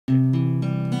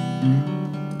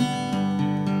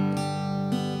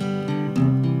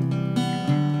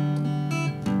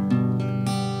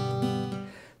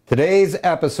Today's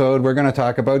episode, we're going to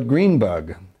talk about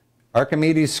GreenBug,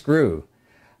 Archimedes screw,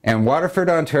 and Waterford,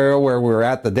 Ontario, where we're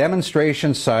at the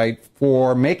demonstration site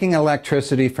for making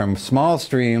electricity from small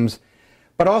streams,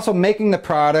 but also making the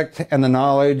product and the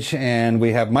knowledge. And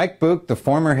we have Mike Book, the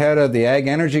former head of the Ag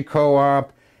Energy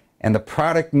Co-op, and the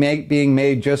product being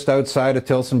made just outside of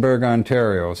Tillsonburg,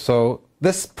 Ontario. So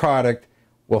this product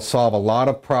will solve a lot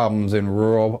of problems in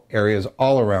rural areas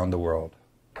all around the world.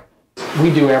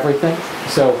 We do everything.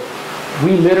 So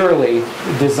we literally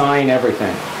design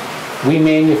everything. We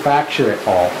manufacture it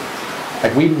all.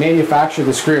 Like, we manufacture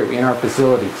the screw in our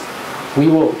facilities. We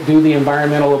will do the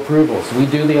environmental approvals. We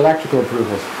do the electrical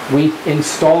approvals. We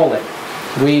install it.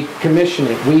 We commission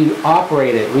it. We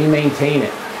operate it. We maintain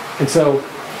it. And so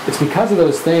it's because of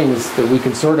those things that we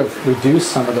can sort of reduce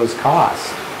some of those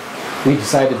costs. We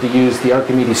decided to use the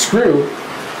Archimedes screw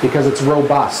because it's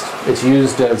robust. It's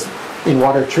used as in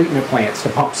water treatment plants to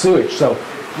pump sewage. So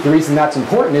the reason that's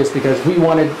important is because we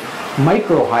wanted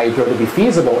micro hydro to be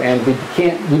feasible, and we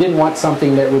didn't want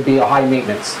something that would be a high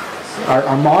maintenance.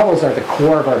 Our models are the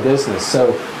core of our business,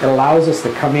 so it allows us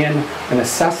to come in and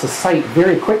assess a site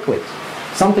very quickly.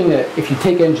 Something that if you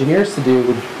take engineers to do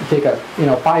would take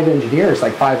 5 engineers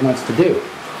like 5 months to do,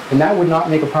 and that would not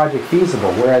make a project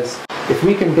feasible. Whereas if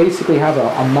we can basically have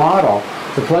a model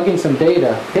to plug in some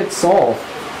data, hit solve,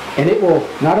 and it will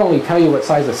not only tell you what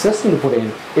size of system to put in,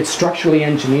 it structurally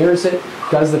engineers it,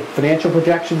 does the financial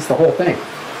projections, the whole thing.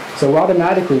 So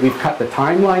automatically we've cut the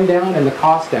timeline down and the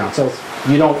cost down. So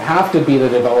you don't have to be the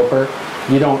developer.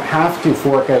 You don't have to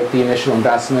fork out the initial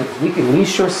investment. We can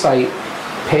lease your site,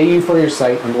 pay you for your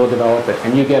site, and we'll develop it.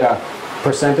 And you get a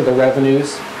 % of the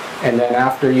revenues. And then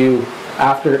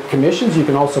after commissions, you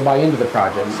can also buy into the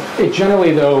projects. It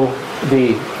generally, though,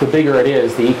 the bigger it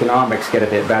is, the economics get a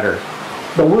bit better.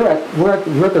 But we're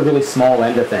at the really small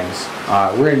end of things.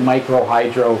 We're in micro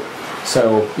hydro,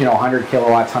 so 100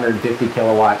 kilowatts, 150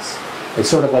 kilowatts. It's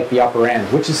sort of like the upper end,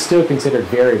 which is still considered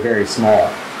very, very small.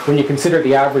 When you consider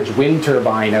the average wind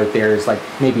turbine out there is like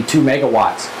maybe 2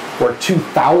 megawatts or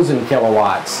 2,000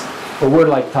 kilowatts. But we're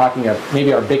like talking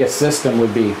maybe our biggest system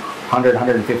would be 100,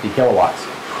 150 kilowatts.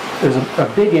 There's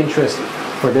a big interest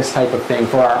for this type of thing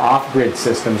for our off-grid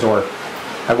systems, or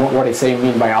what I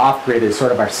mean by off-grid is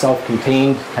sort of our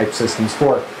self-contained type systems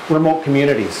for remote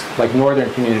communities, like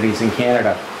northern communities in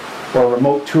Canada, or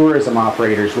remote tourism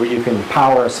operators where you can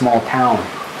power a small town.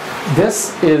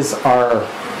 This is our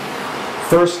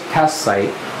first test site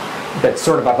that's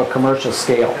sort of of a commercial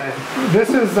scale. This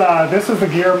is the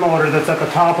gear motor that's at the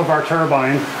top of our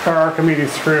turbine, our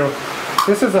Archimedes screw.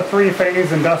 This is a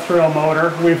 3-phase industrial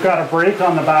motor. We've got a brake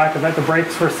on the back of it. The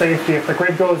brake's for safety. If the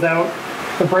grid goes out,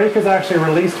 the brake is actually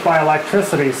released by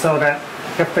electricity, so that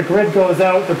if the grid goes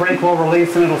out, the brake will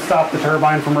release and it'll stop the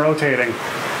turbine from rotating.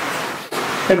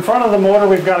 In front of the motor,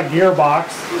 we've got a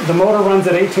gearbox. The motor runs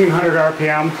at 1800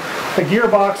 RPM. The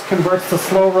gearbox converts the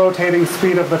slow rotating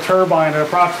speed of the turbine at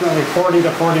approximately 40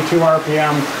 to 42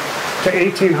 RPM to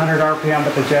 1800 RPM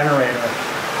at the generator.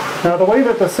 Now, the way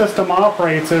that the system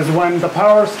operates is when the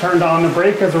power's turned on, the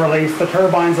brake is released, the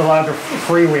turbine's allowed to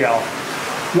freewheel.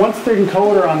 Once the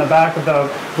encoder on the back of the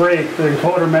brake, the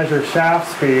encoder measures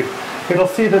shaft speed, it'll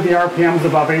see that the RPM is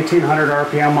above 1800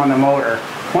 RPM on the motor.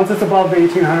 Once it's above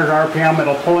 1800 RPM,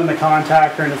 it'll pull in the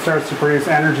contactor and it starts to produce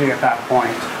energy at that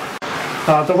point.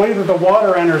 The way that the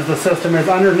water enters the system is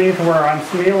underneath where I'm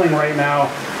kneeling right now.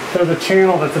 There's a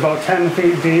channel that's about 10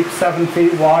 feet deep, 7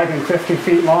 feet wide, and 50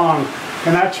 feet long.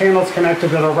 And that channel is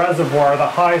connected to the reservoir, the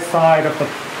high side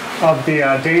of the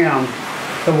dam.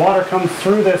 The water comes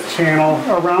through this channel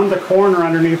around the corner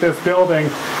underneath this building,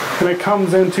 and it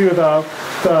comes into the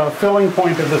filling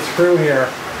point of the screw here.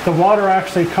 The water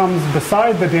actually comes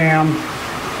beside the dam,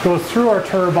 goes through our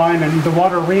turbine, and the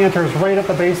water re-enters right at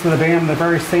the base of the dam, the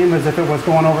very same as if it was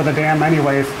going over the dam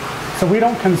anyways. So we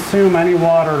don't consume any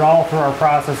water at all through our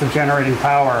process of generating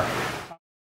power.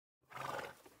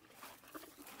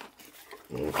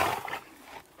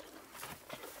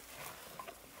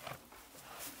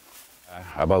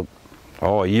 About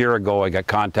a year ago, I got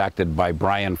contacted by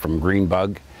Brian from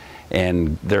GreenBug,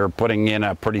 and they're putting in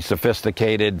a pretty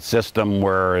sophisticated system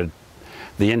where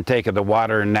the intake of the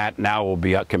water in that now will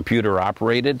be computer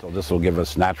operated. So this will give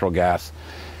us natural gas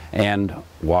and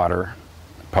water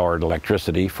powered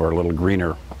electricity for a little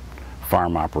greener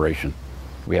farm operation.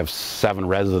 We have 7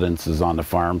 residences on the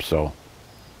farm, so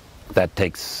that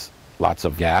takes lots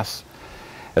of gas,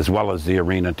 as well as the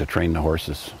arena to train the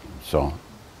horses. So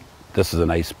this is a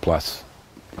nice plus.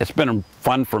 It's been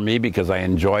fun for me because I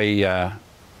enjoy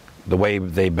the way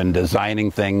they've been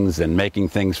designing things and making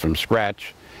things from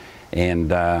scratch.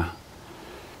 And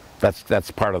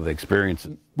that's part of the experience.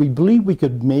 We believe we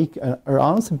could make, or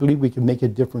honestly believe we could make a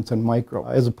difference in micro,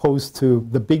 as opposed to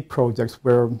the big projects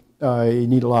where you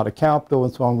need a lot of capital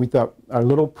and so on. We thought our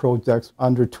little projects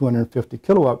under 250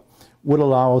 kilowatt would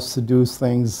allow us to do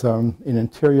things in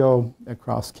Ontario,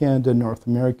 across Canada, North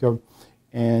America,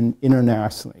 and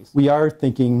internationally. We are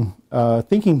thinking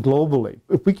globally.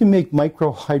 If we can make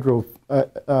micro hydro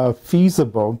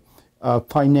feasible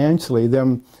financially,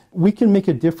 then we can make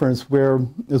a difference where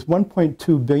there's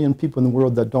 1.2 billion people in the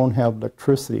world that don't have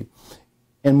electricity,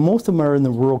 and most of them are in the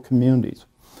rural communities.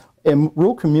 In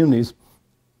rural communities,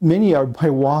 many are by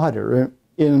water.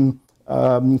 In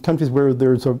countries where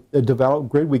there's a developed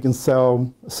grid, we can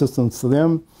sell systems to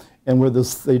them, and where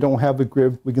they don't have a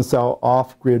grid, we can sell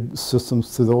off-grid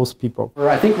systems to those people.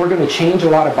 I think we're going to change a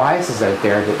lot of biases out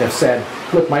there that have said,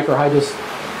 look, microhydro's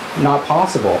not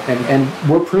possible, and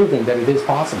we're proving that it is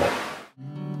possible.